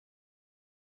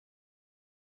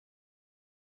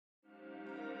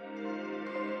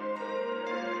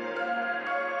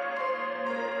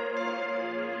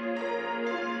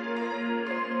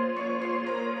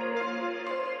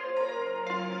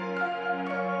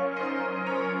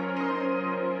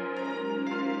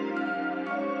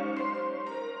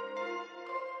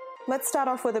Let's start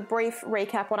off with a brief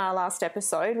recap on our last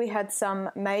episode. We had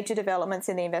some major developments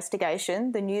in the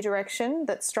investigation, the new direction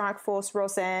that Strikeforce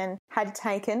Roseanne had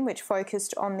taken, which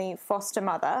focused on the foster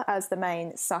mother as the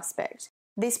main suspect.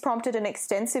 This prompted an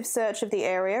extensive search of the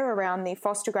area around the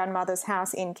foster grandmother's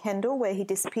house in Kendall, where he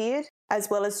disappeared, as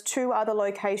well as 2 other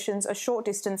locations a short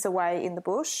distance away in the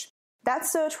bush. That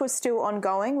search was still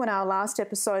ongoing when our last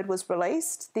episode was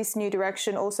released. This new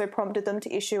direction also prompted them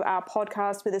to issue our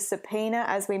podcast with a subpoena,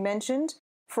 as we mentioned,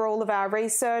 for all of our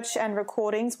research and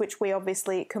recordings, which we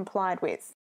obviously complied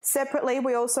with. Separately,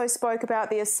 we also spoke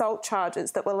about the assault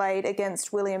charges that were laid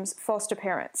against William's foster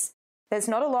parents. There's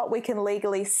not a lot we can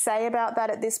legally say about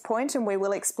that at this point, and we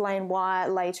will explain why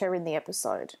later in the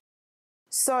episode.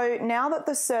 So now that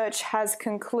the search has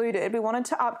concluded, we wanted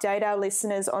to update our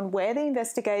listeners on where the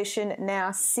investigation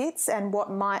now sits and what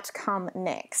might come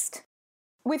next.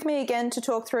 With me again to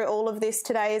talk through all of this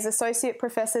today is Associate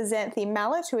Professor Xanthi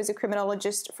Mallett, who is a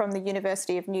criminologist from the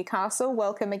University of Newcastle.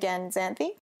 Welcome again,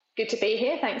 Xanthi. Good to be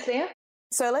here. Thanks, Leah.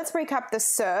 So let's recap the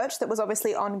search that was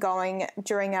obviously ongoing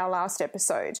during our last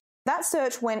episode. That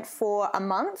search went for a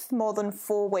month, more than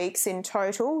 4 weeks in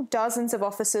total. Dozens of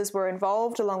officers were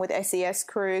involved, along with SES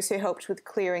crews who helped with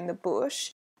clearing the bush.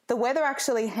 The weather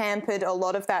actually hampered a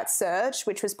lot of that search,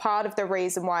 which was part of the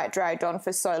reason why it dragged on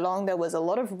for so long. There was a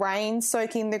lot of rain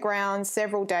soaking the ground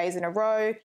several days in a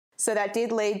row, so that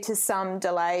did lead to some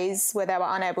delays where they were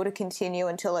unable to continue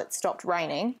until it stopped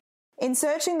raining. In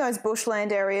searching those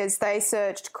bushland areas, they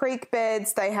searched creek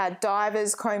beds, they had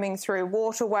divers combing through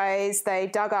waterways, they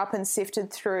dug up and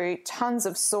sifted through tons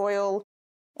of soil.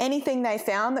 Anything they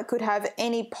found that could have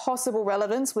any possible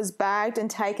relevance was bagged and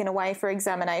taken away for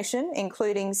examination,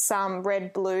 including some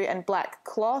red, blue and black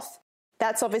cloth.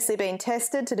 That's obviously been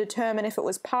tested to determine if it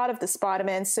was part of the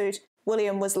Spider-Man suit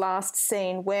William was last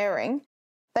seen wearing.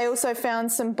 They also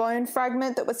found some bone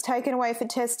fragment that was taken away for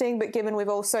testing, but given we've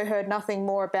also heard nothing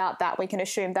more about that, we can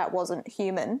assume that wasn't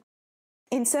human.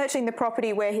 In searching the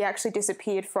property where he actually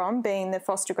disappeared from, being the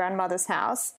foster grandmother's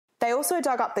house, they also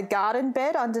dug up the garden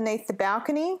bed underneath the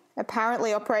balcony,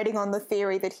 apparently operating on the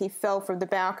theory that he fell from the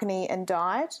balcony and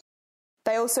died.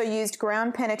 They also used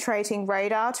ground-penetrating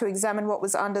radar to examine what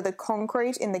was under the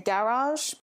concrete in the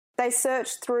garage. They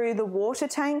searched through the water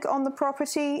tank on the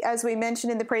property. As we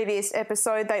mentioned in the previous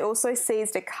episode, they also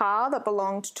seized a car that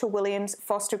belonged to William's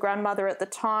foster grandmother at the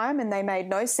time, and they made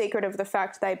no secret of the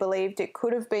fact they believed it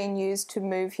could have been used to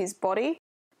move his body.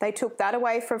 They took that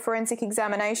away for forensic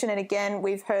examination, and again,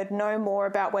 we've heard no more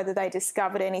about whether they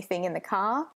discovered anything in the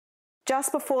car.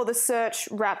 Just before the search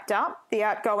wrapped up, the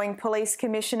outgoing Police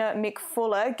Commissioner Mick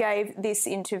Fuller gave this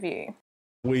interview.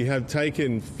 We have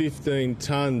taken 15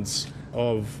 tonnes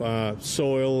of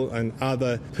soil and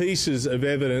other pieces of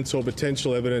evidence or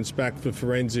potential evidence back for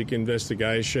forensic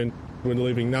investigation. We're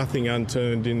leaving nothing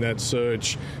unturned in that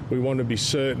search. We want to be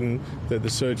certain that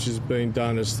the search has been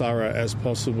done as thorough as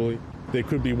possible. There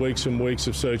could be weeks and weeks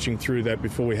of searching through that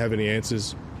before we have any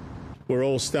answers. We're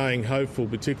all staying hopeful,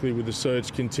 particularly with the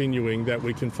search continuing, that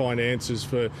we can find answers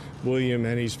for William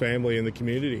and his family and the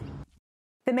community.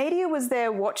 The media was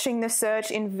there watching the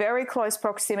search in very close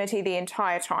proximity the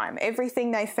entire time. Everything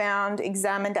they found,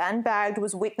 examined and bagged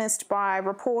was witnessed by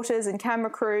reporters and camera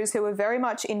crews who were very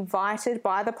much invited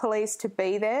by the police to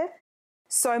be there.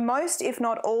 So most, if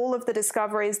not all, of the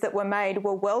discoveries that were made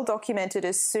were well documented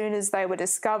as soon as they were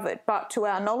discovered. But to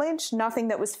our knowledge, nothing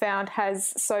that was found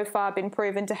has so far been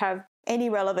proven to have any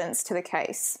relevance to the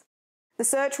case. The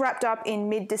search wrapped up in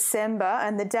mid-December,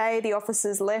 and the day the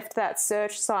officers left that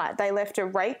search site, they left a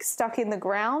rake stuck in the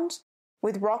ground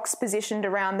with rocks positioned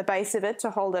around the base of it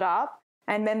to hold it up,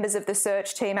 and members of the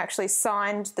search team actually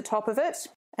signed the top of it,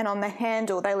 and on the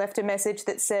handle they left a message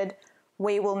that said,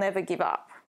 "We will never give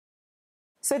up."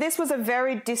 So this was a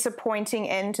very disappointing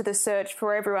end to the search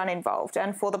for everyone involved,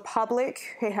 and for the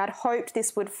public who had hoped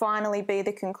this would finally be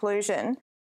the conclusion.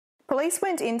 Police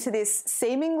went into this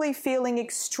seemingly feeling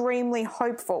extremely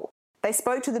hopeful. They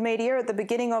spoke to the media at the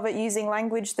beginning of it using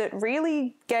language that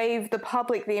really gave the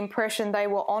public the impression they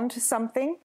were onto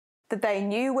something, that they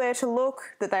knew where to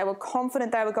look, that they were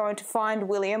confident they were going to find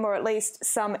William, or at least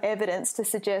some evidence to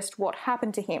suggest what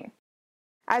happened to him.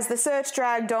 As the search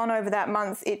dragged on over that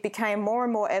month, it became more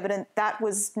and more evident that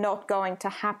was not going to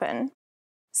happen.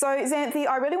 So, Xanthi,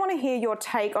 I really want to hear your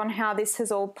take on how this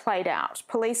has all played out.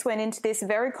 Police went into this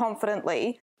very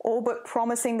confidently, all but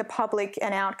promising the public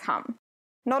an outcome.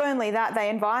 Not only that, they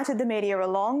invited the media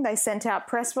along, they sent out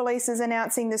press releases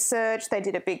announcing the search, they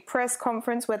did a big press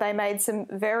conference where they made some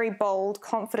very bold,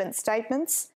 confident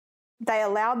statements. They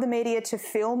allowed the media to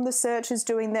film the searchers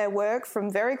doing their work from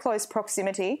very close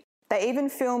proximity. They even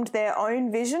filmed their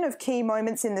own vision of key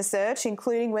moments in the search,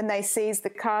 including when they seized the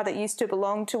car that used to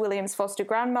belong to William's foster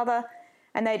grandmother,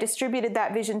 and they distributed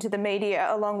that vision to the media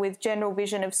along with general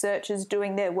vision of searchers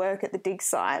doing their work at the dig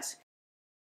site.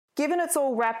 Given it's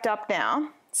all wrapped up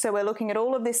now, so we're looking at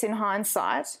all of this in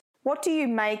hindsight, what do you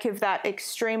make of that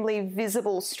extremely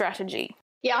visible strategy?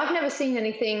 Yeah, I've never seen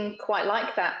anything quite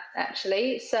like that,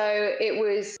 actually. So it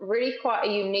was really quite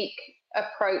a unique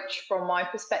approach from my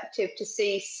perspective to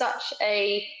see such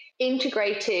a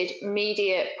integrated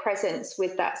media presence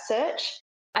with that search.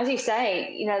 As you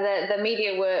say, the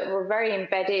media were very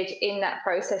embedded in that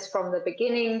process from the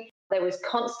beginning. There was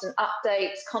constant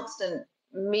updates, constant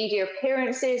media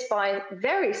appearances by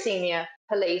very senior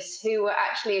police who were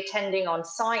actually attending on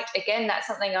site. Again, that's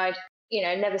something I'd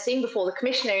never seen before. The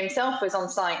commissioner himself was on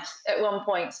site at one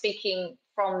point speaking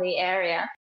from the area.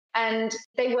 And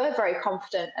they were very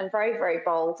confident and very, very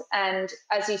bold. And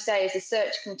as you say, as the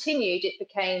search continued, it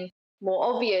became more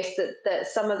obvious that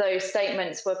some of those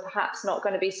statements were perhaps not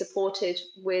going to be supported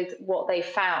with what they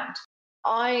found.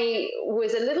 I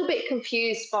was a little bit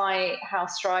confused by how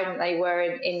strident they were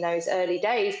in those early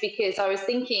days, because I was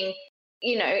thinking,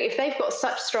 if they've got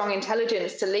such strong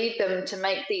intelligence to lead them to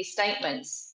make these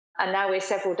statements, and now we're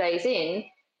several days in,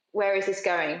 where is this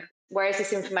going? Where has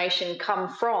this information come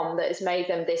from that has made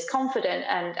them this confident,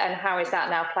 and how is that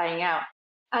now playing out?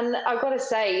 And I've got to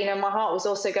say, my heart was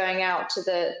also going out to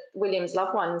the Williams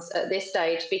loved ones at this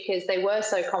stage, because they were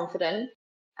so confident.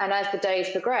 And as the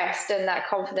days progressed and that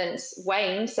confidence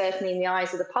waned, certainly in the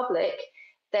eyes of the public,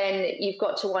 then you've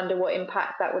got to wonder what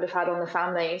impact that would have had on the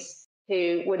families,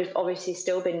 who would have obviously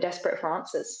still been desperate for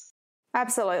answers.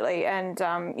 Absolutely. And,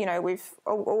 we've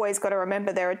always got to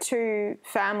remember there are two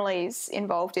families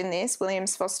involved in this,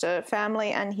 William's foster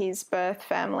family and his birth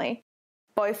family,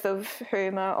 both of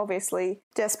whom are obviously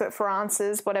desperate for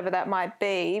answers, whatever that might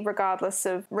be, regardless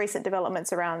of recent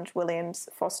developments around William's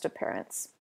foster parents.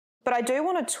 But I do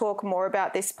want to talk more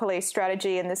about this police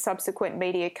strategy and the subsequent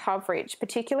media coverage,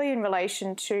 particularly in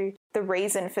relation to the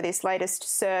reason for this latest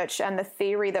search and the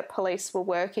theory that police were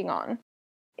working on.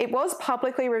 It was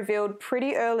publicly revealed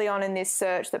pretty early on in this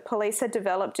search that police had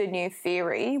developed a new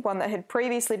theory, one that had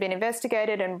previously been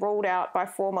investigated and ruled out by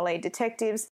former lead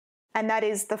detectives, and that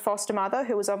is the foster mother,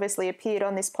 who has obviously appeared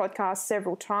on this podcast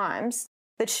several times,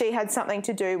 that she had something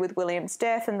to do with William's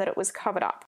death and that it was covered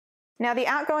up. Now, the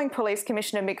outgoing Police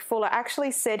Commissioner Mick Fuller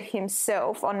actually said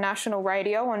himself on national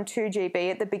radio on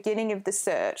 2GB at the beginning of the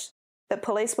search that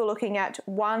police were looking at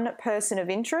one person of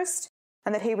interest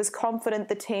and that he was confident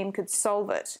the team could solve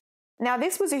it. Now,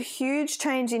 this was a huge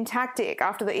change in tactic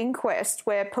after the inquest,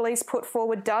 where police put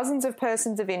forward dozens of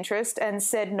persons of interest and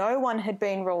said no one had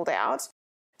been ruled out.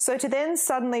 So to then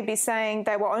suddenly be saying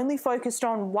they were only focused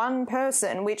on one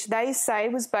person, which they say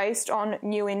was based on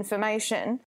new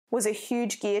information, was a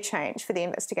huge gear change for the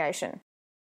investigation.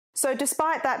 So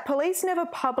despite that, police never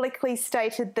publicly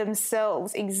stated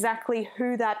themselves exactly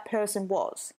who that person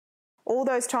was. All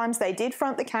those times they did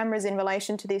front the cameras in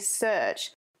relation to this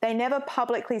search, they never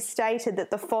publicly stated that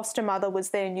the foster mother was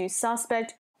their new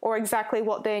suspect or exactly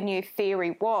what their new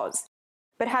theory was.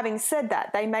 But having said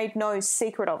that, they made no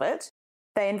secret of it.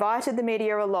 They invited the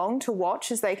media along to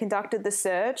watch as they conducted the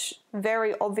search,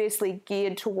 very obviously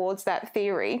geared towards that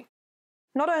theory.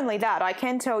 Not only that, I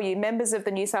can tell you members of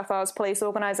the New South Wales Police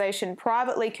Organisation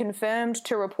privately confirmed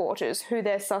to reporters who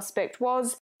their suspect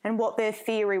was and what their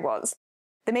theory was.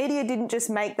 The media didn't just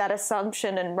make that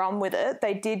assumption and run with it,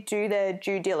 they did do their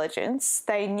due diligence.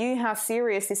 They knew how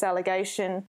serious this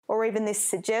allegation or even this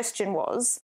suggestion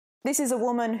was. This is a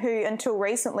woman who, until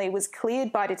recently, was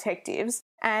cleared by detectives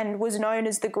and was known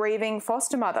as the grieving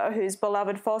foster mother whose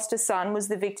beloved foster son was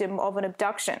the victim of an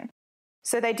abduction.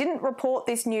 So they didn't report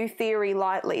this new theory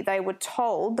lightly. They were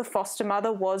told the foster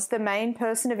mother was the main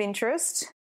person of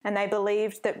interest, and they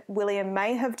believed that William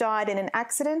may have died in an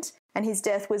accident and his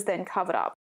death was then covered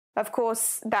up. Of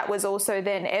course, that was also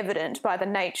then evident by the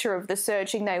nature of the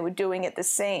searching they were doing at the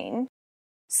scene.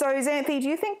 So, Xanthi, do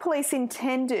you think police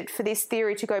intended for this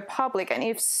theory to go public? And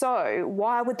if so,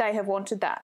 why would they have wanted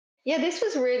that? Yeah, this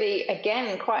was really,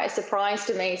 again, quite a surprise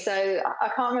to me. So I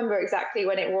can't remember exactly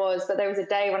when it was, but there was a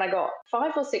day when I got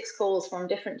 5 or 6 calls from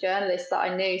different journalists that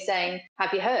I knew saying,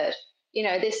 have you heard?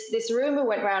 This rumour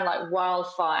went around like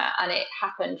wildfire, and it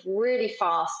happened really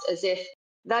fast, as if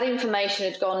that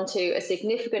information had gone to a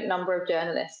significant number of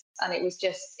journalists, and it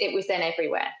was then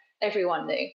everywhere. Everyone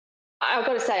knew. I've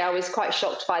got to say, I was quite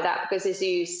shocked by that because, as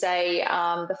you say,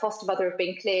 the foster mother had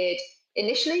been cleared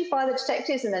initially by the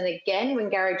detectives, and then again when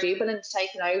Gary Jubelin had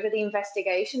taken over the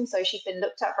investigation. So she'd been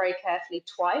looked at very carefully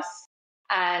twice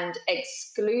and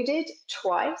excluded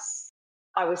twice.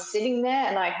 I was sitting there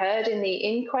and I heard in the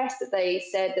inquest that they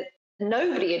said that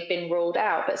nobody had been ruled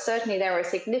out, but certainly there were a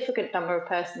significant number of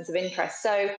persons of interest.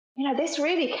 So, this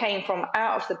really came from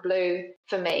out of the blue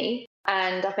for me.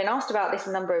 And I've been asked about this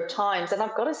a number of times. And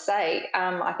I've got to say,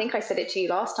 I think I said it to you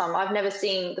last time, I've never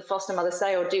seen the foster mother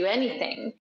say or do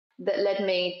anything that led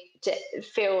me to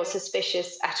feel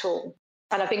suspicious at all.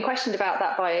 And I've been questioned about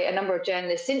that by a number of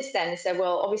journalists since then. They said,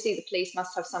 well, obviously the police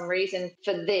must have some reason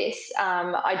for this.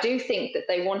 I do think that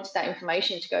they wanted that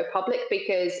information to go public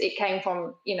because it came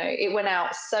from, it went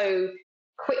out so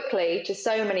quickly to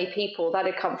so many people that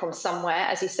had come from somewhere.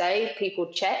 As you say,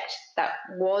 people checked. That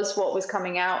was what was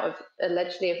coming out of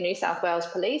allegedly of New South Wales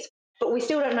police. But we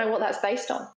still don't know what that's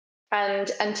based on. And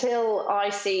until I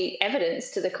see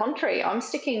evidence to the contrary, I'm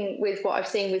sticking with what I've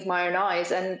seen with my own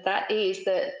eyes. And that is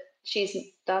that she's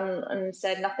done and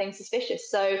said nothing suspicious.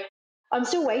 So I'm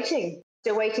still waiting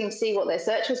to see what their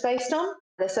search was based on,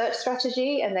 their search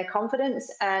strategy and their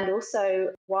confidence, and also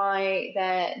why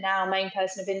their now main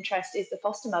person of interest is the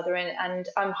foster mother. And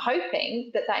I'm hoping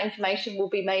that that information will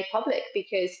be made public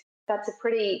because that's a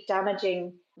pretty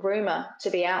damaging rumour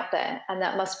to be out there. And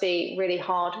that must be really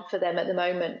hard for them at the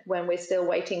moment when we're still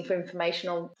waiting for information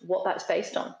on what that's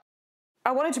based on.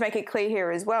 I wanted to make it clear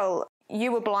here as well.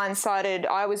 You were blindsided,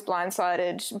 I was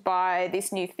blindsided by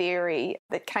this new theory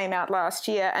that came out last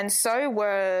year, and so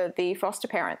were the foster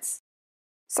parents.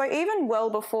 So even well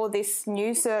before this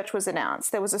new search was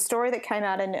announced, there was a story that came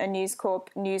out in a News Corp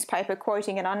newspaper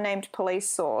quoting an unnamed police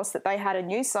source that they had a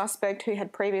new suspect who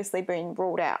had previously been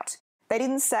ruled out. They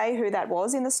didn't say who that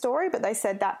was in the story, but they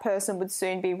said that person would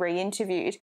soon be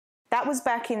re-interviewed. That was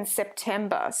back in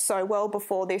September, so well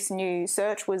before this new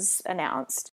search was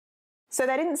announced. So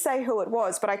they didn't say who it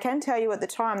was, but I can tell you at the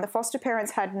time the foster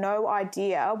parents had no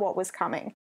idea what was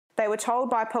coming. They were told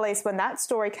by police when that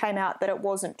story came out that it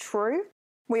wasn't true.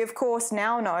 We, of course,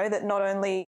 now know that not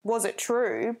only was it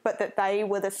true, but that they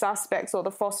were the suspects or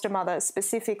the foster mother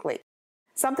specifically.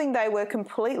 Something they were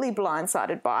completely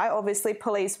blindsided by. Obviously,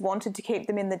 police wanted to keep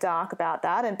them in the dark about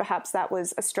that, and perhaps that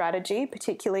was a strategy,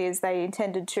 particularly as they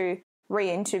intended to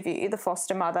re-interview the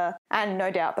foster mother and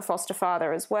no doubt the foster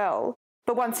father as well.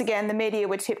 But once again, the media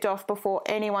were tipped off before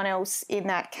anyone else in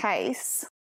that case.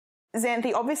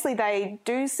 Xanthi, obviously they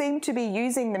do seem to be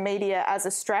using the media as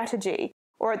a strategy,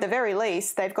 or at the very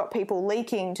least, they've got people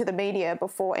leaking to the media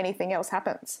before anything else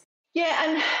happens. Yeah,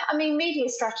 and I mean, media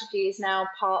strategy is now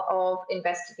part of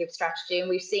investigative strategy, and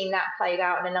we've seen that played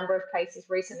out in a number of cases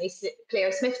recently.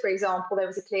 Cleo Smith, for example, there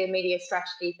was a clear media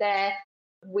strategy there.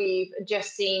 We've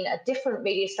just seen a different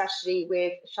media strategy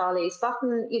with Charlize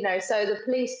Button, so the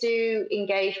police do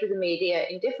engage with the media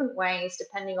in different ways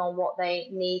depending on what they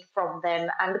need from them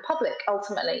and the public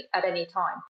ultimately at any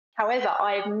time. However,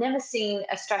 I've never seen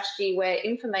a strategy where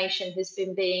information has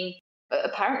been being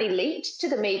apparently leaked to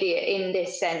the media in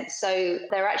this sense. So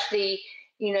they're actually,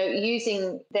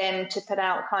 using them to put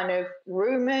out kind of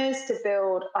rumours to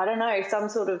build, some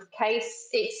sort of case.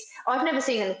 I've never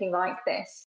seen anything like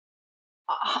this.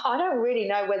 I don't really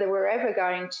know whether we're ever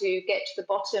going to get to the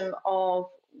bottom of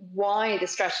why the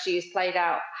strategy is played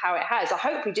out how it has. I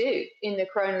hope we do in the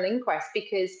coronial inquest,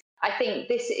 because I think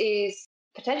this is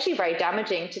potentially very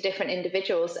damaging to different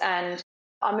individuals. And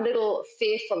I'm a little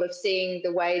fearful of seeing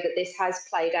the way that this has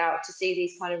played out, to see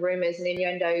these kind of rumours and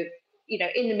innuendo,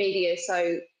 in the media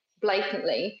so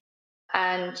blatantly.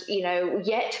 And,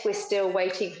 yet we're still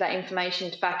waiting for that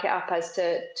information to back it up as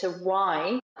to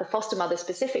why the foster mother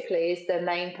specifically is the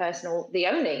main person or the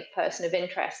only person of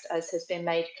interest, as has been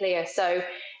made clear. So,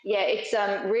 yeah, it's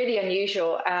really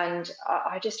unusual. And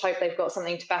I just hope they've got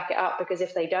something to back it up, because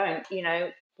if they don't,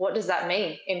 what does that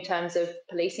mean in terms of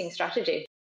policing strategy?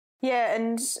 Yeah,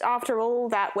 and after all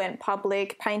that went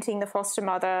public, painting the foster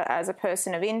mother as a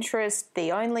person of interest,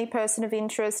 the only person of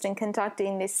interest, and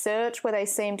conducting this search where they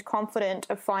seemed confident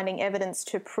of finding evidence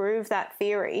to prove that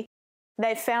theory,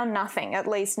 they've found nothing, at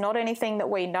least not anything that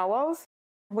we know of.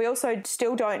 We also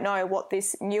still don't know what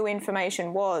this new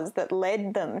information was that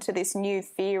led them to this new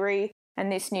theory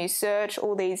and this new search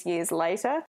all these years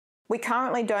later. We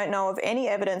currently don't know of any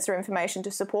evidence or information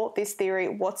to support this theory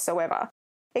whatsoever.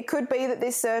 It could be that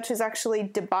this search has actually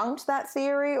debunked that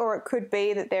theory, or it could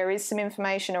be that there is some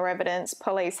information or evidence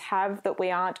police have that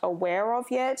we aren't aware of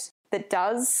yet that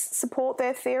does support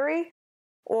their theory.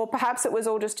 Or perhaps it was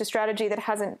all just a strategy that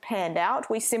hasn't panned out.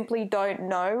 We simply don't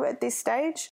know at this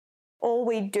stage. All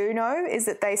we do know is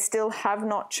that they still have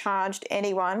not charged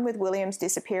anyone with William's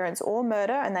disappearance or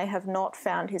murder, and they have not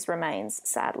found his remains,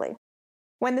 sadly.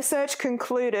 When the search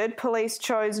concluded, police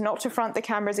chose not to front the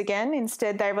cameras again.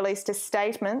 Instead, they released a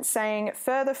statement saying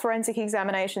further forensic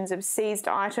examinations of seized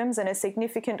items and a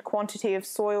significant quantity of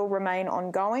soil remain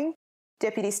ongoing.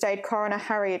 Deputy State Coroner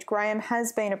Harriet Graham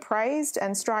has been appraised,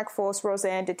 and Strikeforce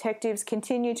Roseanne detectives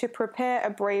continue to prepare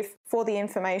a brief for the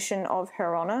information of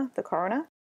Her Honour, the coroner.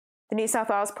 The New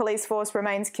South Wales Police Force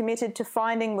remains committed to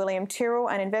finding William Tyrrell,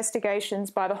 and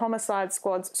investigations by the Homicide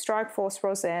Squad's Strikeforce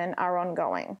Roseanne are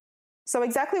ongoing. So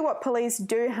exactly what police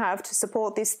do have to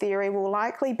support this theory will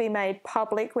likely be made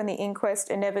public when the inquest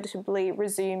inevitably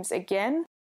resumes again.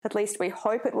 At least we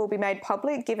hope it will be made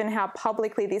public, given how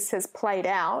publicly this has played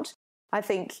out. I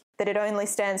think that it only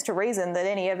stands to reason that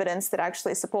any evidence that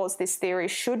actually supports this theory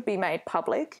should be made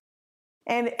public.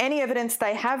 And any evidence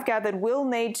they have gathered will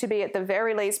need to be at the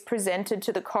very least presented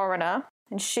to the coroner,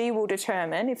 and she will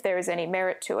determine if there is any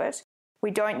merit to it.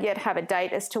 We don't yet have a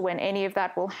date as to when any of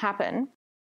that will happen.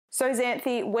 So,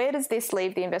 Xanthi, where does this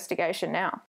leave the investigation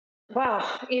now? Well,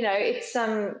 it's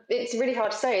really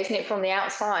hard to say, isn't it, from the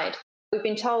outside? We've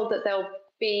been told that there'll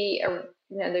be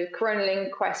the coronial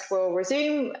inquest will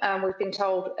resume. We've been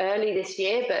told early this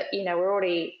year, but we're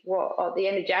already at the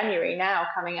end of January now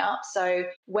coming up. So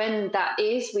when that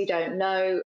is, we don't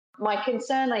know. My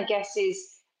concern, I guess,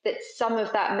 is that some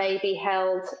of that may be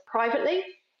held privately.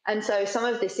 And so some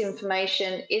of this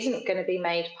information isn't going to be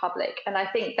made public. And I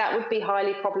think that would be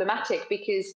highly problematic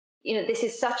because, this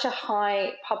is such a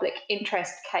high public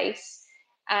interest case.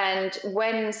 And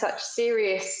when such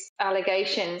serious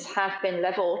allegations have been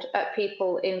levelled at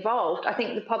people involved, I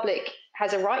think the public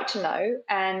has a right to know.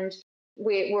 And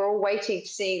we're all waiting to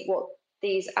see what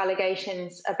these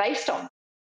allegations are based on.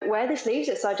 Where this leaves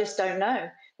us, I just don't know.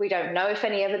 We don't know if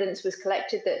any evidence was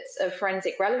collected that's of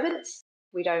forensic relevance.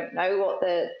 We don't know what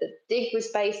the dig was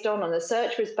based on or the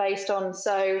search was based on.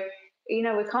 So,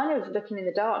 we're kind of looking in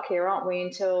the dark here, aren't we,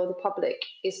 until the public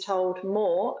is told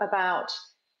more about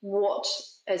what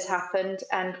has happened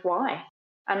and why.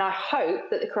 And I hope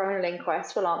that the coronial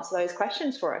inquest will answer those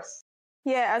questions for us.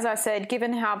 Yeah, as I said,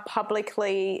 given how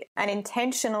publicly and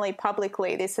intentionally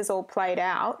publicly this has all played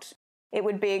out, it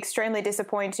would be extremely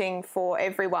disappointing for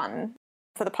everyone,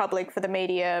 for the public, for the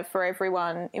media, for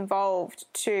everyone involved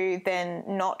to then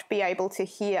not be able to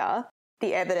hear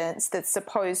the evidence that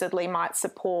supposedly might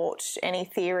support any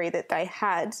theory that they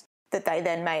had that they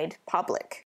then made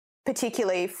public,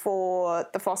 particularly for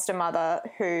the foster mother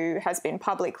who has been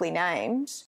publicly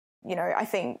named. I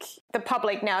think the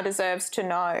public now deserves to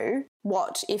know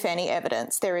what, if any,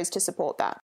 evidence there is to support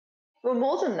that. Well,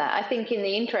 more than that, I think in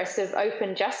the interest of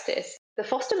open justice, the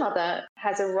foster mother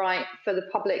has a right for the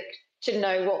public to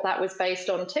know what that was based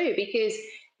on too, because,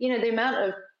 the amount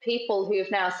of people who have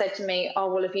now said to me,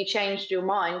 oh, well, have you changed your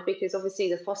mind? Because obviously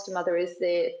the foster mother is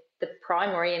the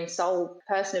primary and sole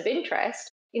person of interest.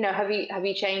 Have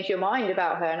you changed your mind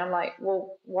about her? And I'm like,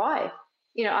 well, why?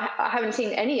 I haven't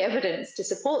seen any evidence to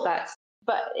support that.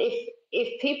 But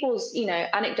if people's,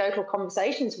 anecdotal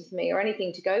conversations with me or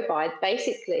anything to go by,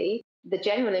 basically the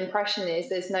general impression is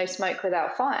there's no smoke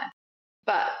without fire.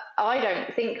 But I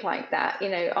don't think like that.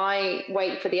 I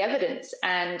wait for the evidence.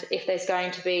 And if there's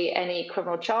going to be any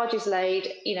criminal charges laid,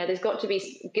 there's got to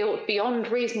be guilt beyond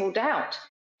reasonable doubt.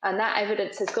 And that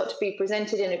evidence has got to be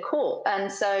presented in a court.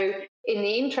 And so in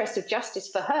the interest of justice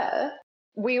for her,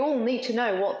 we all need to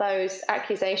know what those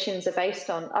accusations are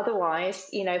based on. Otherwise,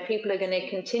 people are going to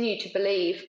continue to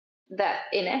believe that,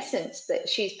 in essence, that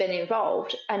she's been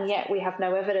involved, and yet we have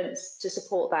no evidence to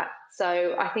support that.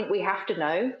 So I think we have to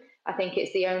know. I think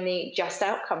it's the only just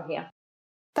outcome here.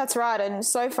 That's right. And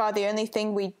so far, the only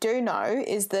thing we do know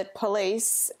is that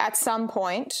police, at some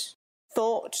point,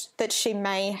 thought that she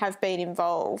may have been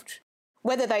involved.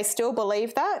 Whether they still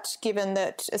believe that, given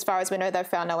that, as far as we know, they've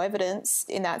found no evidence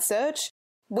in that search,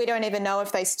 we don't even know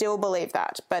if they still believe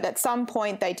that. But at some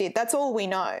point they did. That's all we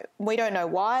know. We don't know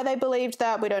why they believed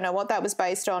that. We don't know what that was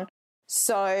based on.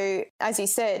 So, as you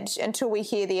said, until we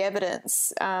hear the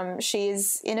evidence, she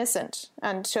is innocent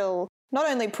until not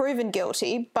only proven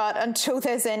guilty, but until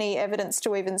there's any evidence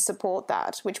to even support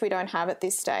that, which we don't have at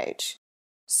this stage.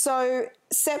 So,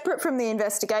 separate from the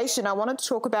investigation, I wanted to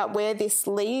talk about where this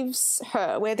leaves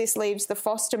her, where this leaves the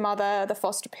foster mother, the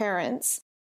foster parents.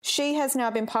 She has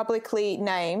now been publicly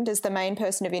named as the main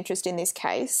person of interest in this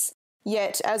case,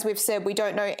 yet, as we've said, we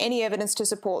don't know any evidence to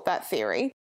support that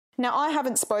theory. Now, I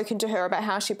haven't spoken to her about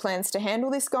how she plans to handle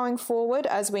this going forward.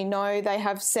 As we know, they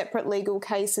have separate legal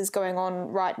cases going on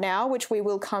right now, which we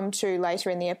will come to later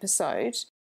in the episode.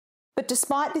 But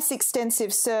despite this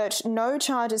extensive search, no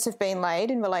charges have been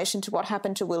laid in relation to what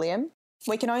happened to William.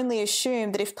 We can only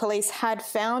assume that if police had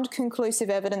found conclusive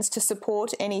evidence to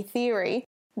support any theory,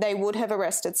 they would have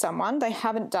arrested someone. They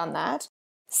haven't done that.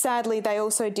 Sadly, they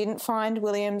also didn't find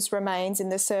William's remains in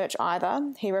the search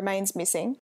either. He remains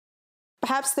missing.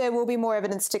 Perhaps there will be more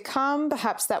evidence to come.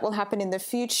 Perhaps that will happen in the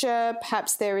future.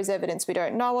 Perhaps there is evidence we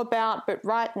don't know about. But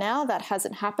right now, that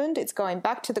hasn't happened. It's going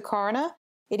back to the coroner.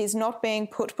 It is not being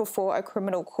put before a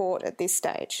criminal court at this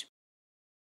stage.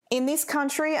 In this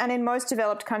country and in most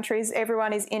developed countries,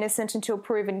 everyone is innocent until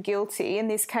proven guilty. In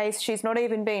this case, she's not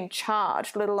even been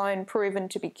charged, let alone proven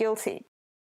to be guilty.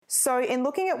 So in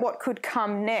looking at what could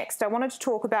come next, I wanted to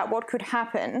talk about what could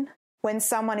happen when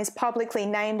someone is publicly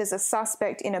named as a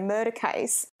suspect in a murder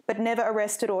case, but never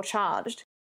arrested or charged,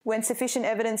 when sufficient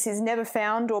evidence is never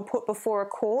found or put before a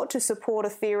court to support a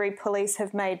theory police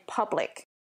have made public.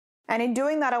 And in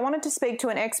doing that, I wanted to speak to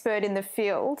an expert in the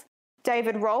field.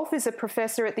 David Rolfe is a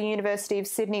professor at the University of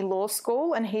Sydney Law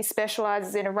School, and he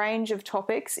specialises in a range of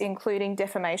topics, including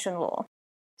defamation law.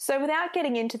 So without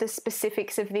getting into the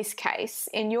specifics of this case,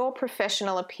 in your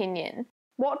professional opinion,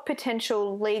 what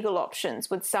potential legal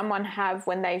options would someone have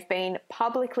when they've been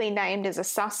publicly named as a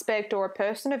suspect or a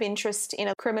person of interest in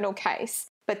a criminal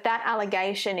case, but that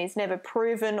allegation is never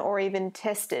proven or even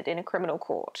tested in a criminal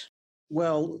court?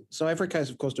 Well, so every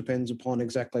case, of course, depends upon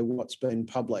exactly what's been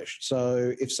published.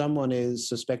 So if someone is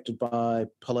suspected by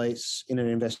police in an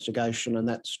investigation and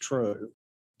that's true,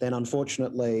 then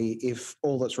unfortunately, if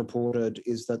all that's reported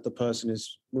is that the person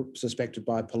is suspected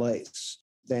by police,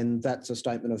 then that's a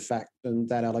statement of fact and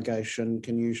that allegation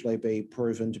can usually be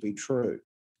proven to be true.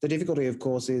 The difficulty, of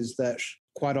course, is that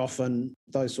quite often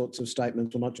those sorts of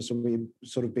statements will not just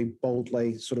be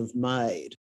boldly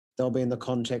made. They'll be in the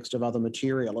context of other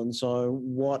material. And so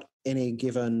what any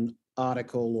given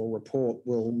article or report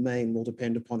will mean will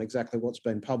depend upon exactly what's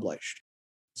been published.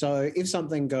 So if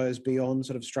something goes beyond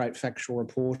straight factual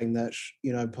reporting that,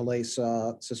 police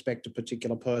suspect a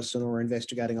particular person or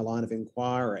investigating a line of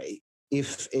inquiry,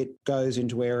 if it goes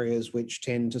into areas which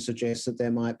tend to suggest that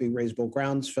there might be reasonable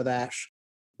grounds for that,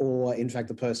 or in fact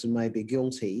the person may be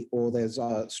guilty, or there's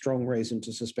a strong reason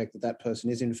to suspect that that person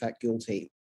is in fact guilty,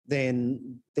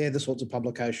 then they're the sorts of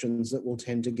publications that will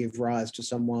tend to give rise to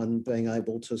someone being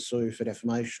able to sue for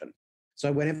defamation.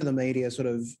 So whenever the media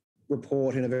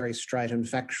report in a very straight and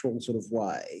factual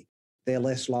way, they're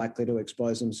less likely to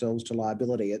expose themselves to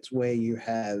liability. It's where you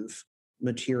have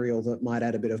material that might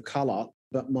add a bit of colour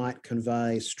but might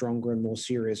convey stronger and more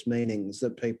serious meanings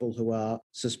that people who are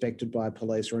suspected by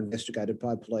police or investigated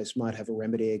by police might have a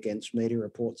remedy against media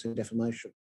reports of defamation.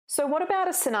 So what about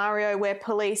a scenario where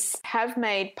police have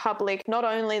made public not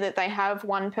only that they have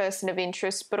one person of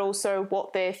interest, but also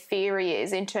what their theory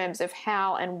is in terms of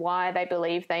how and why they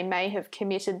believe they may have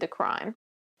committed the crime,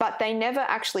 but they never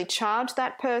actually charge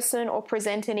that person or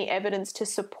present any evidence to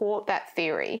support that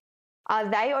theory? Are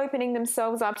they opening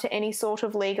themselves up to any sort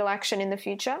of legal action in the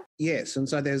future? Yes, and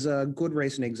so there's a good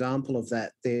recent example of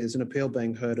that. There's an appeal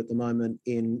being heard at the moment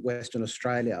in Western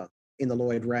Australia in the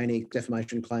Lloyd Rayney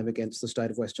defamation claim against the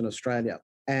state of Western Australia.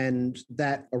 And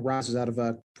that arises out of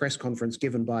a press conference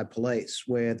given by police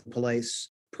where the police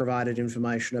provided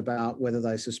information about whether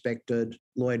they suspected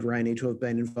Lloyd Rayney to have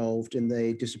been involved in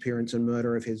the disappearance and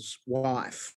murder of his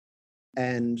wife.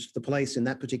 And the police in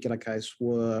that particular case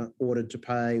were ordered to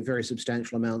pay very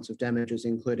substantial amounts of damages,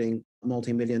 including a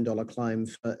multi-million-dollar claim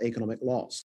for economic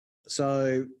loss.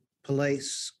 So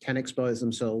police can expose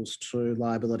themselves to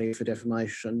liability for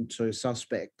defamation to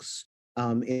suspects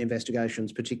in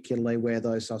investigations, particularly where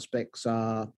those suspects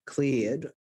are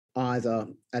cleared either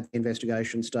at the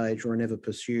investigation stage or are never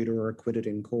pursued or acquitted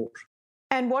in court.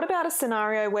 And what about a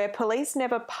scenario where police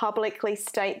never publicly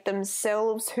state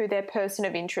themselves who their person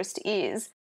of interest is,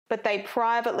 but they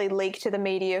privately leak to the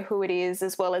media who it is,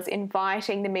 as well as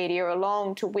inviting the media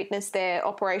along to witness their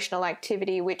operational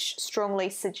activity, which strongly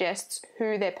suggests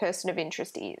who their person of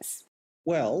interest is?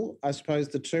 Well, I suppose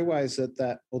the two ways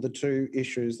the two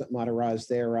issues that might arise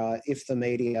there are if the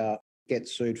media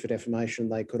gets sued for defamation,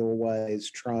 they could always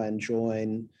try and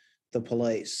join the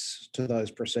police to those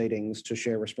proceedings to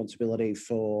share responsibility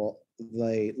for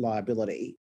the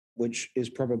liability, which is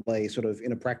probably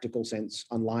in a practical sense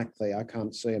unlikely. I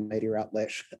can't see a media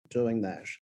outlet doing that.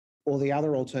 Or the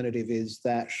other alternative is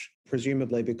that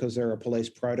presumably because there are police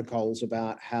protocols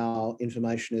about how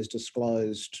information is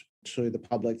disclosed to the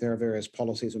public, there are various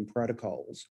policies and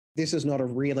protocols. This is not a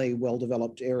really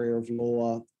well-developed area of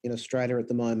law in Australia at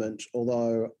the moment,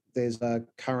 although there's a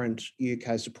current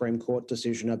UK Supreme Court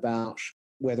decision about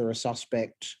whether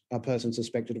a person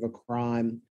suspected of a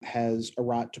crime has a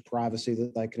right to privacy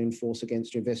that they can enforce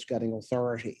against investigating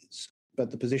authorities.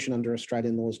 But the position under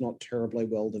Australian law is not terribly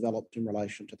well developed in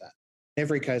relation to that.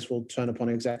 every case will turn upon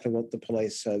exactly what the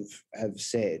police have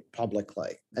said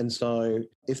publicly. And so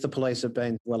if the police have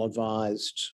been well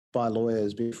advised by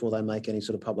lawyers before they make any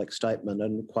sort of public statement,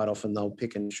 and quite often they'll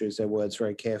pick and choose their words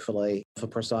very carefully for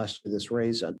precisely this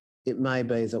reason, it may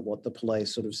be that what the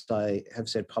police sort of have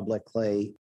said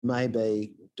publicly may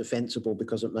be defensible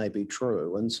because it may be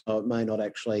true, and so it may not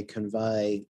actually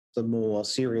convey the more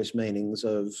serious meanings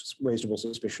of reasonable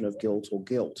suspicion of guilt or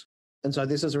guilt. And so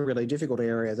this is a really difficult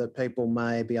area that people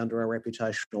may be under a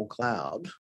reputational cloud,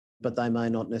 but they may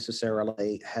not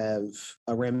necessarily have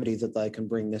a remedy that they can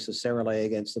bring necessarily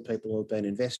against the people who have been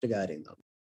investigating them.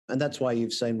 And that's why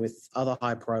you've seen with other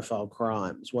high-profile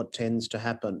crimes, what tends to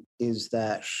happen is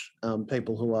that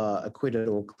people who are acquitted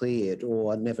or cleared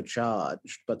or never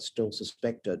charged but still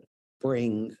suspected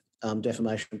bring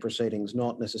defamation proceedings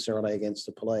not necessarily against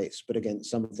the police but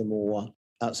against some of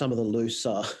the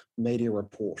looser media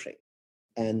reporting.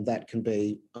 And that can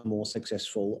be a more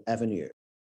successful avenue.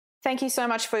 Thank you so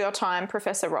much for your time,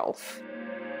 Professor Rolfe.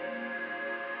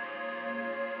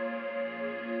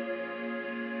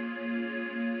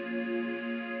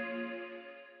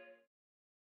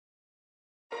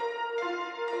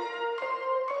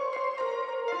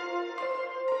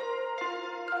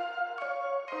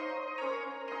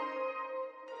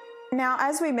 Now,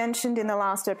 as we mentioned in the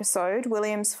last episode,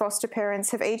 William's foster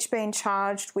parents have each been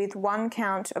charged with one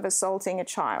count of assaulting a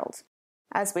child.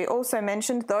 As we also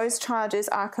mentioned, those charges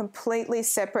are completely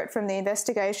separate from the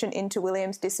investigation into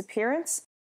William's disappearance.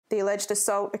 The alleged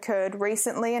assault occurred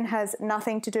recently and has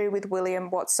nothing to do with William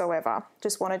whatsoever.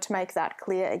 Just wanted to make that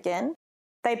clear again.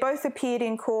 They both appeared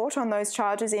in court on those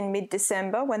charges in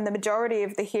mid-December, when the majority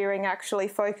of the hearing actually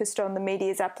focused on the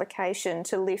media's application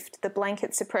to lift the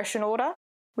blanket suppression order,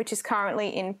 which is currently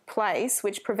in place,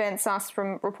 which prevents us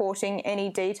from reporting any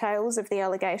details of the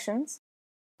allegations.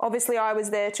 Obviously, I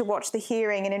was there to watch the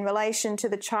hearing, and in relation to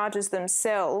the charges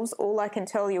themselves, all I can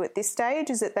tell you at this stage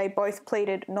is that they both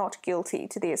pleaded not guilty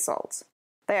to the assaults.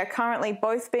 They are currently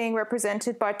both being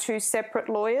represented by two separate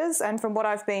lawyers, and from what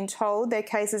I've been told, their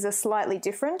cases are slightly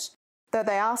different, though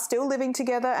they are still living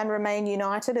together and remain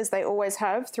united as they always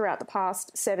have throughout the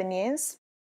past 7 years.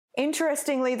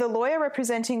 Interestingly, the lawyer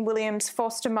representing William's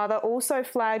foster mother also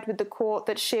flagged with the court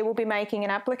that she will be making an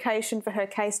application for her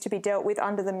case to be dealt with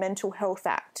under the Mental Health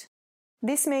Act.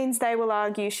 This means they will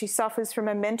argue she suffers from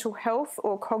a mental health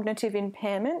or cognitive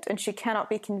impairment and she cannot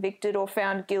be convicted or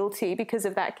found guilty because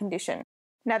of that condition.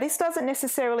 Now, this doesn't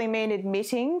necessarily mean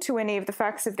admitting to any of the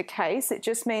facts of the case. It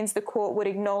just means the court would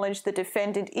acknowledge the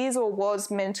defendant is or was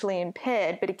mentally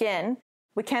impaired, but again,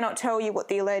 we cannot tell you what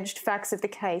the alleged facts of the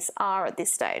case are at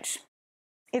this stage.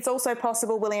 It's also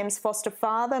possible William's foster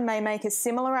father may make a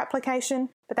similar application,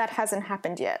 but that hasn't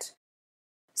happened yet.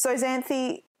 So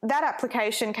Xanthi, that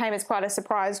application came as quite a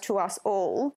surprise to us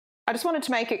all. I just wanted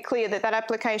to make it clear that that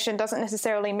application doesn't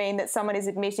necessarily mean that someone is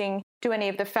admitting to any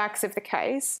of the facts of the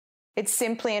case. It's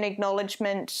simply an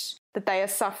acknowledgement that they are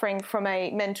suffering from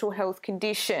a mental health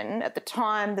condition at the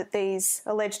time that these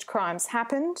alleged crimes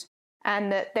happened,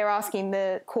 and that they're asking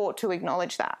the court to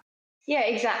acknowledge that. Yeah,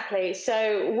 exactly.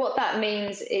 So what that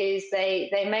means is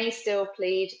they may still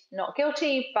plead not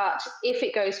guilty, but if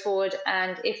it goes forward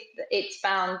and if it's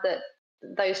found that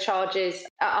those charges,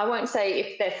 I won't say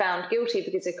if they're found guilty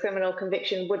because a criminal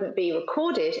conviction wouldn't be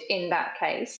recorded in that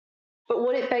case, but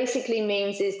what it basically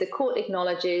means is the court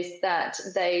acknowledges that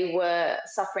they were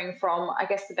suffering from, I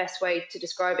guess the best way to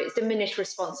describe it is diminished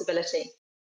responsibility.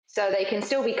 So they can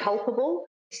still be culpable.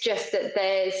 It's just that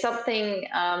there's something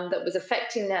that was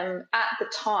affecting them at the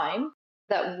time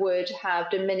that would have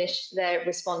diminished their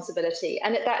responsibility.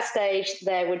 And at that stage,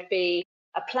 there would be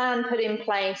a plan put in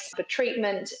place for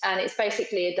treatment, and it's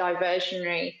basically a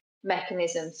diversionary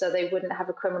mechanism, so they wouldn't have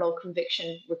a criminal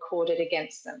conviction recorded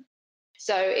against them.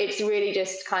 So it's really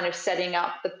just kind of setting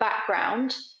up the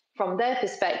background from their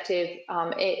perspective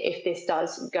if this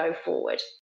does go forward.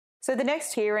 So the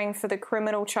next hearing for the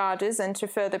criminal charges and to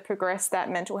further progress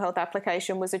that mental health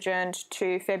application was adjourned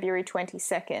to February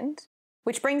 22nd,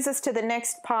 which brings us to the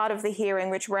next part of the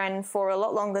hearing, which ran for a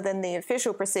lot longer than the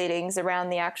official proceedings around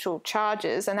the actual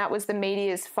charges, and that was the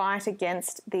media's fight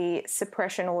against the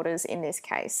suppression orders in this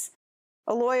case.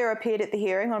 A lawyer appeared at the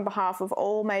hearing on behalf of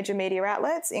all major media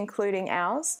outlets, including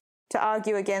ours, to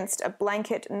argue against a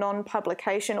blanket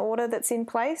non-publication order that's in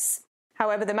place.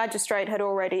 However, the magistrate had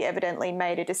already evidently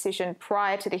made a decision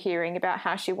prior to the hearing about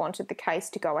how she wanted the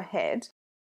case to go ahead.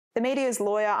 The media's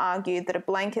lawyer argued that a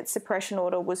blanket suppression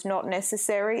order was not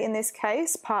necessary in this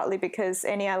case, partly because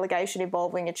any allegation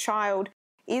involving a child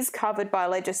is covered by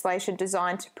legislation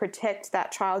designed to protect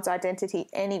that child's identity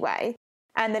anyway,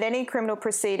 and that any criminal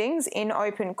proceedings in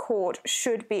open court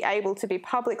should be able to be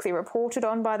publicly reported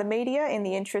on by the media in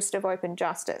the interest of open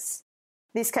justice.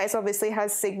 This case obviously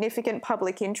has significant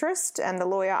public interest, and the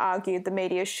lawyer argued the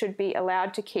media should be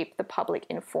allowed to keep the public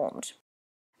informed.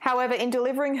 However, in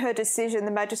delivering her decision,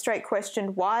 the magistrate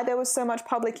questioned why there was so much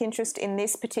public interest in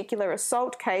this particular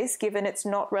assault case, given it's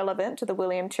not relevant to the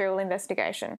William Tyrrell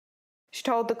investigation. She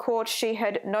told the court she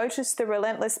had noticed the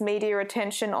relentless media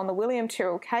attention on the William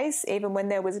Tyrrell case, even when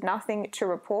there was nothing to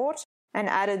report, and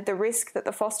added the risk that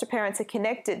the foster parents are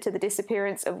connected to the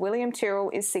disappearance of William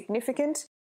Tyrrell is significant.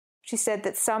 She said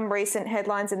that some recent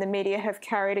headlines in the media have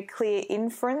carried a clear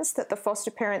inference that the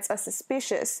foster parents are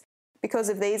suspicious because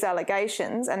of these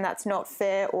allegations, and that's not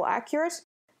fair or accurate.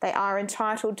 They are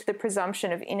entitled to the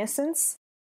presumption of innocence.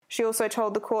 She also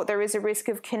told the court there is a risk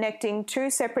of connecting two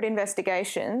separate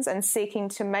investigations and seeking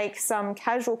to make some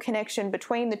casual connection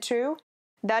between the two.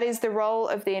 That is the role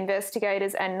of the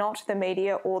investigators and not the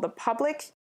media or the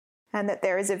public, and that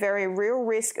there is a very real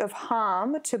risk of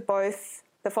harm to both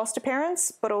the foster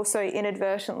parents, but also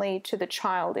inadvertently to the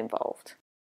child involved.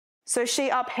 So she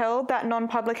upheld that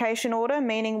non-publication order,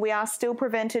 meaning we are still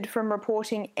prevented from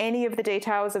reporting any of the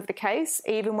details of the case,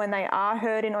 even when they are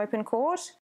heard in open court.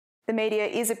 The media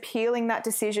is appealing that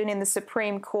decision in the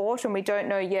Supreme Court, and we don't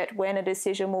know yet when a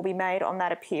decision will be made on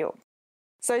that appeal.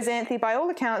 So Xanthi, by all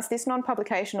accounts, this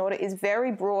non-publication order is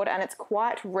very broad and it's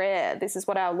quite rare. This is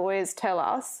what our lawyers tell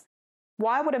us.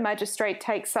 Why would a magistrate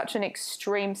take such an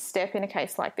extreme step in a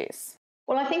case like this?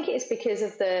 Well, I think it's because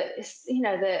of the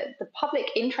public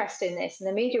interest in this, and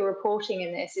the media reporting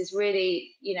in this is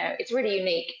really, it's really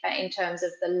unique in terms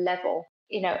of the level.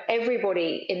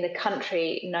 Everybody in the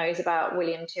country knows about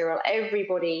William Tyrrell.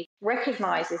 Everybody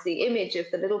recognises the image of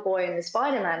the little boy in the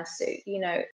Spider-Man suit.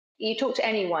 You talk to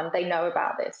anyone, they know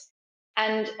about this.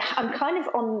 And I'm kind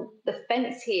of on the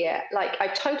fence here. I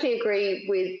totally agree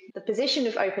with the position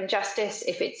of open justice.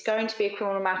 If it's going to be a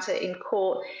criminal matter in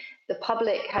court, the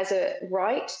public has a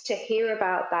right to hear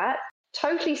about that.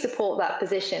 Totally support that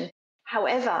position.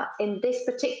 However, in this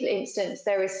particular instance,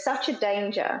 there is such a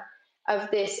danger of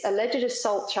this alleged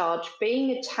assault charge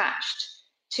being attached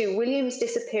to William's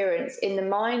disappearance in the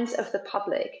minds of the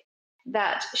public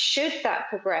that should that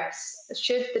progress,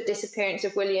 should the disappearance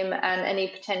of William and any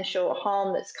potential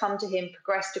harm that's come to him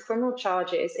progress to criminal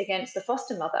charges against the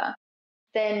foster mother,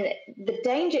 then the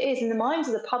danger is in the minds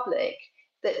of the public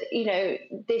that,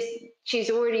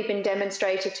 she's already been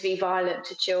demonstrated to be violent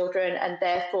to children and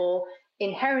therefore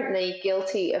inherently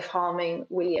guilty of harming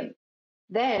William.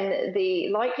 Then the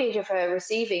likelihood of her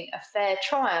receiving a fair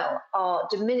trial are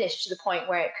diminished to the point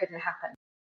where it couldn't happen.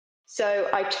 So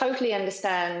I totally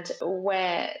understand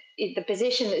where the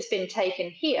position that's been taken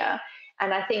here,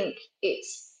 and I think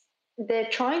they're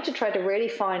trying to really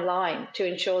fine line to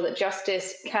ensure that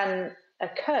justice can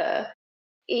occur,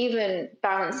 even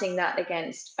balancing that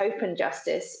against open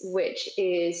justice, which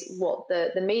is what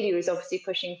the media is obviously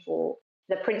pushing for,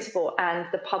 the principle, and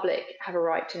the public have a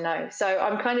right to know. So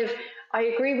I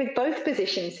agree with both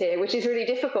positions here, which is really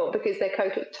difficult because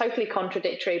they're totally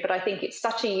contradictory, but I think it's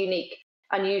such a unique,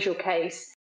 unusual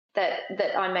case that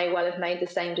I may well have made the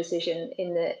same decision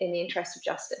in the interest of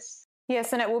justice.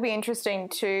 Yes, and it will be interesting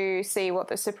to see what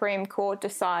the Supreme Court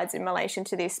decides in relation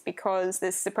to this, because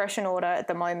the suppression order at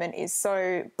the moment is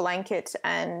so blanket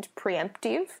and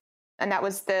preemptive. And that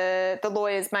was the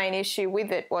lawyer's main issue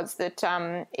with it, was that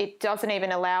it doesn't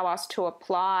even allow us to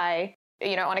apply,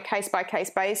 on a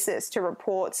case-by-case basis to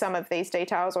report some of these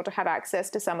details or to have access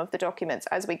to some of the documents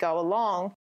as we go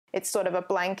along. It's sort of a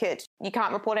blanket. You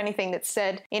can't report anything that's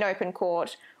said in open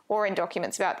court or in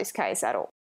documents about this case at all.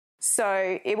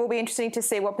 So it will be interesting to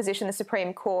see what position the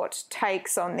Supreme Court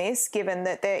takes on this, given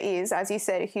that there is, as you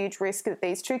said, a huge risk that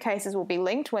these two cases will be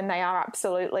linked when they are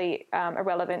absolutely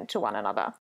irrelevant to one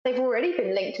another. They've already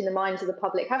been linked in the minds of the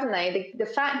public, haven't they? The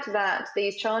fact that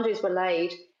these charges were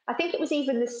laid, I think it was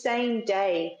even the same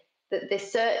day that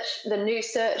the new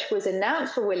search was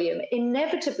announced for William,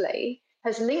 inevitably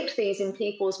has linked these in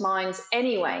people's minds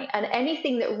anyway. And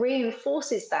anything that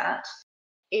reinforces that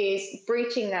is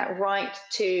breaching that right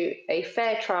to a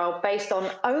fair trial based on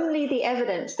only the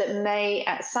evidence that may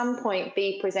at some point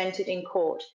be presented in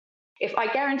court. If I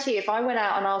went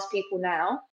out and asked people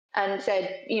now and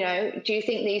said, do you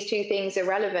think these two things are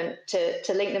relevant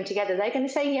to link them together, they're going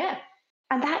to say yeah.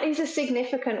 And that is a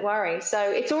significant worry.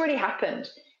 So it's already happened,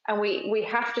 and we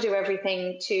have to do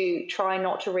everything to try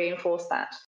not to reinforce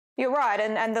that. You're right,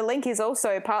 and the link is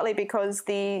also partly because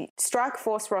the Strike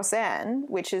Force Roseanne,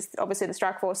 which is obviously the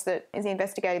strike force that is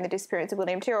investigating the disappearance of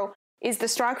William Tyrrell, is the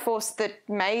strike force that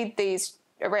made these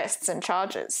arrests and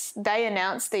charges. They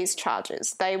announced these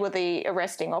charges. They were the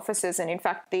arresting officers, and in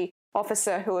fact, the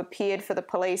officer who appeared for the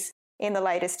police in the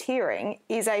latest hearing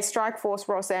is a Strikeforce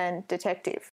Roseanne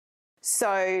detective.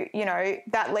 So,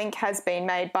 that link has been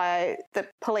made by the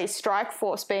police strike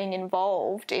force being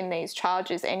involved in these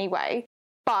charges anyway.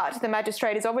 But the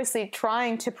magistrate is obviously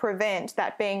trying to prevent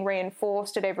that being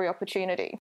reinforced at every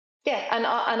opportunity. Yeah, and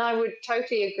I would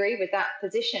totally agree with that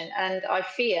position. And I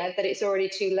fear that it's already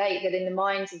too late, that in the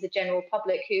minds of the general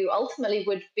public, who ultimately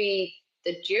would be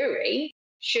the jury,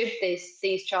 should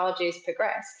these charges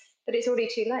progress, that it's already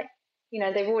too late.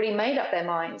 They've already made up their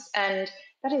minds. And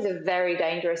that is a very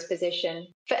dangerous position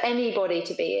for anybody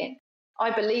to be in.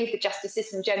 I believe the justice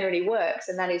system generally works,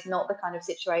 and that is not the kind of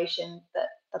situation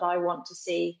that I want to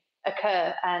see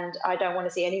occur. And I don't want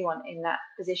to see anyone in that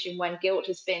position when guilt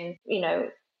has been,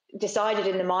 decided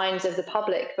in the minds of the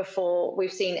public before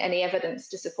we've seen any evidence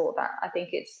to support that. I think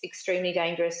it's extremely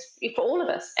dangerous for all of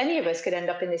us. Any of us could end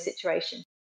up in this situation.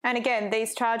 And again,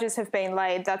 these charges have been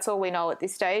laid. That's all we know at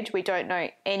this stage. We don't know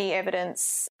any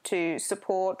evidence to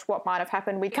support what might have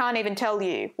happened. We can't even tell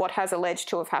you what has alleged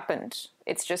to have happened.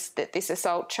 It's just that this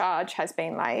assault charge has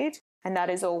been laid, and that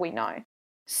is all we know.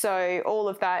 So all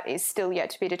of that is still yet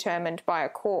to be determined by a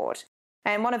court.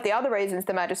 And one of the other reasons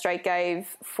the magistrate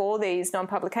gave for these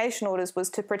non-publication orders was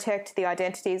to protect the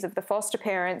identities of the foster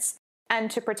parents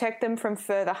and to protect them from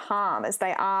further harm, as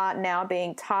they are now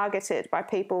being targeted by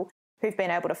people who've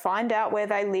been able to find out where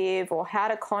they live or how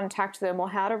to contact them or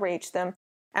how to reach them.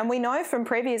 And we know from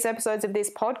previous episodes of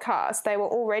this podcast, they were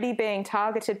already being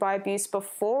targeted by abuse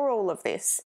before all of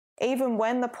this. Even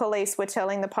when the police were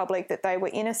telling the public that they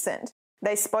were innocent,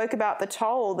 they spoke about the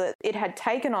toll that it had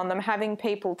taken on them having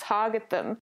people target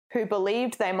them who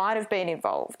believed they might have been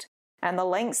involved, and the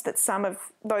lengths that some of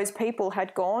those people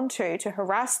had gone to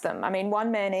harass them. I mean,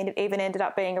 one man even ended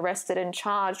up being arrested and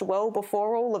charged well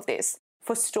before all of this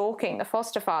for stalking the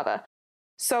foster father.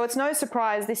 So it's no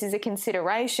surprise this is a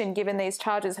consideration given these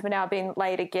charges have now been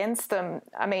laid against them.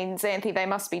 I mean, Xanthi, they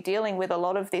must be dealing with a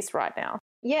lot of this right now.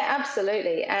 Yeah,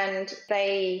 absolutely. And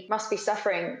they must be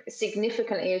suffering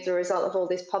significantly as a result of all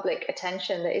this public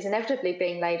attention that is inevitably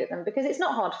being laid at them, because it's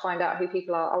not hard to find out who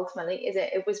people are ultimately, is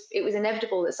it? It was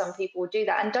inevitable that some people would do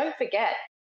that. And don't forget,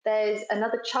 there's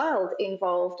another child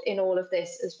involved in all of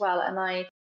this as well. And I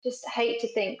just hate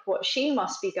to think what she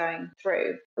must be going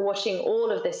through, watching all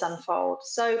of this unfold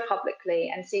so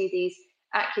publicly and see these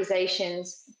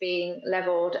accusations being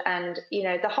leveled. And,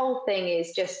 the whole thing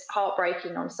is just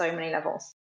heartbreaking on so many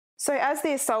levels. So as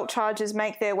the assault charges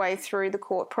make their way through the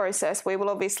court process, we will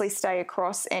obviously stay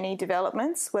across any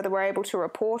developments, whether we're able to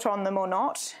report on them or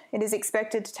not. It is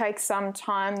expected to take some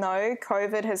time, though.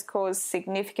 COVID has caused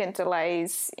significant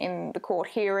delays in the court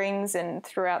hearings and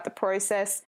throughout the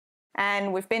process.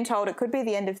 And we've been told it could be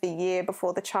the end of the year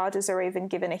before the charges are even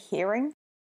given a hearing.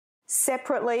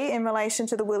 Separately, in relation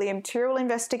to the William Tyrrell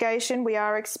investigation, we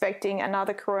are expecting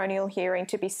another coronial hearing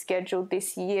to be scheduled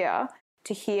this year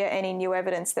to hear any new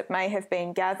evidence that may have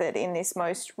been gathered in this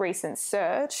most recent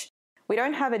search. We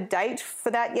don't have a date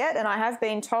for that yet, and I have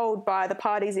been told by the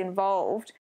parties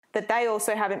involved that they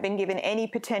also haven't been given any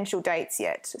potential dates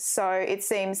yet. So it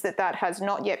seems that has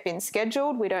not yet been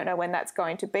scheduled. We don't know when that's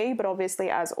going to be, but obviously,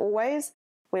 as always,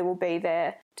 we will be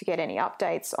there to get any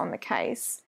updates on the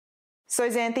case. So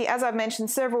Xanthi, as I've mentioned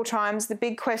several times, the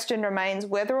big question remains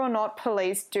whether or not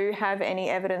police do have any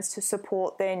evidence to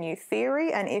support their new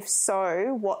theory, and if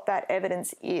so, what that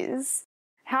evidence is.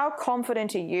 How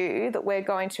confident are you that we're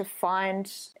going to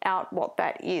find out what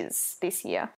that is this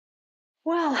year?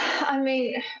 Well, I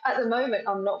mean, at the moment,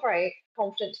 I'm not very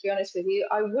confident, to be honest with you.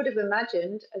 I would have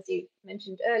imagined, as you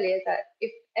mentioned earlier, that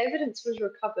if evidence was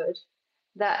recovered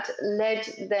that led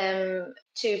them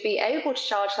to be able to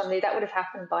charge somebody, that would have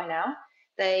happened by now.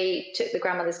 They took the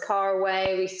grandmother's car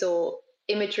away. We saw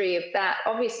imagery of that.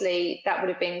 Obviously, that would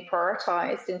have been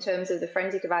prioritised in terms of the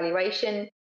forensic evaluation.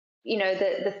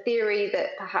 The theory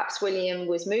that perhaps William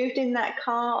was moved in that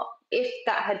car, if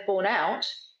that had borne out,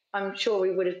 I'm sure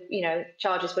we would have,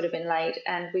 charges would have been laid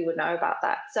and we would know about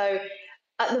that. So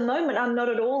at the moment, I'm not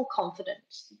at all confident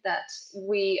that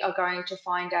we are going to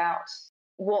find out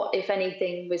what, if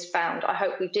anything, was found. I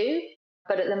hope we do.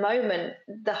 But at the moment,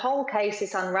 the whole case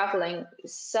is unraveling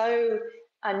so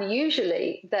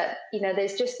unusually that,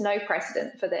 there's just no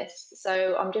precedent for this.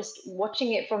 So I'm just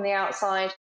watching it from the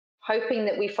outside, hoping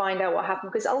that we find out what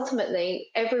happened, because ultimately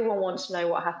everyone wants to know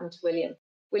what happened to William.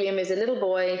 William is a little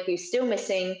boy who's still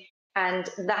missing, and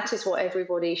that is what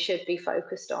everybody should be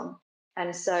focused on.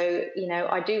 And so,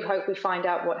 I do hope we find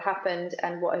out what happened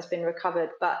and what has been recovered,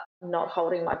 but I'm not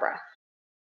holding my breath.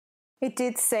 It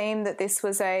did seem that this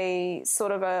was a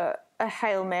sort of a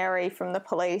Hail Mary from the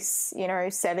police,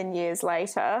 7 years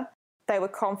later. They were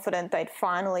confident they'd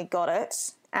finally got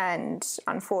it, and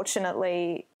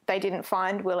unfortunately they didn't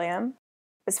find William.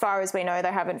 As far as we know,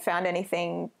 they haven't found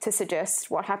anything to suggest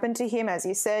what happened to him. As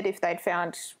you said, if they'd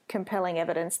found compelling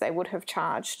evidence, they would have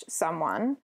charged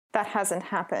someone. That hasn't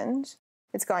happened.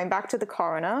 It's going back to the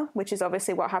coroner, which is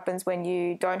obviously what happens when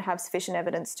you don't have sufficient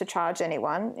evidence to charge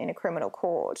anyone in a criminal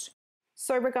court.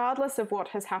 So regardless of what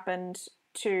has happened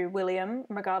to William,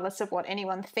 regardless of what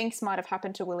anyone thinks might have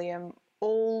happened to William,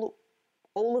 all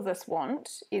of us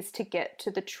want is to get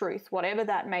to the truth, whatever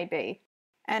that may be.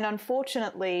 And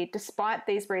unfortunately, despite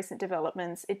these recent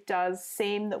developments, it does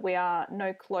seem that we are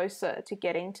no closer to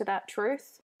getting to that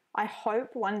truth. I hope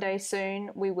one day soon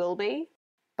we will be,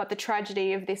 but the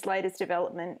tragedy of this latest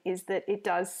development is that it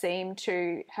does seem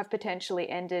to have potentially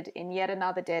ended in yet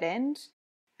another dead end.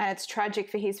 And it's tragic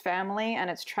for his family, and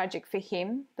it's tragic for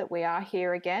him that we are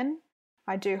here again.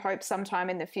 I do hope sometime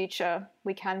in the future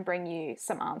we can bring you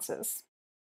some answers.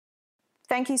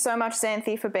 Thank you so much,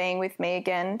 Xanthi, for being with me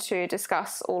again to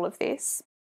discuss all of this.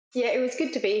 Yeah, it was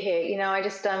good to be here. I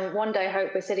just one day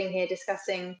hope we're sitting here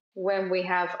discussing when we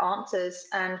have answers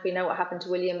and we know what happened to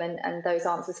William, and those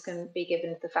answers can be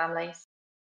given to the families.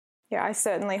 Yeah, I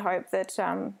certainly hope that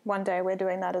one day we're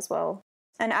doing that as well.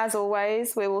 And as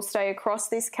always, we will stay across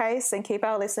this case and keep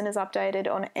our listeners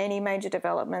updated on any major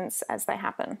developments as they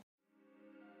happen.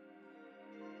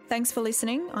 Thanks for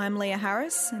listening. I'm Leah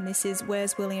Harris, and this is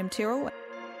Where's William Tyrrell?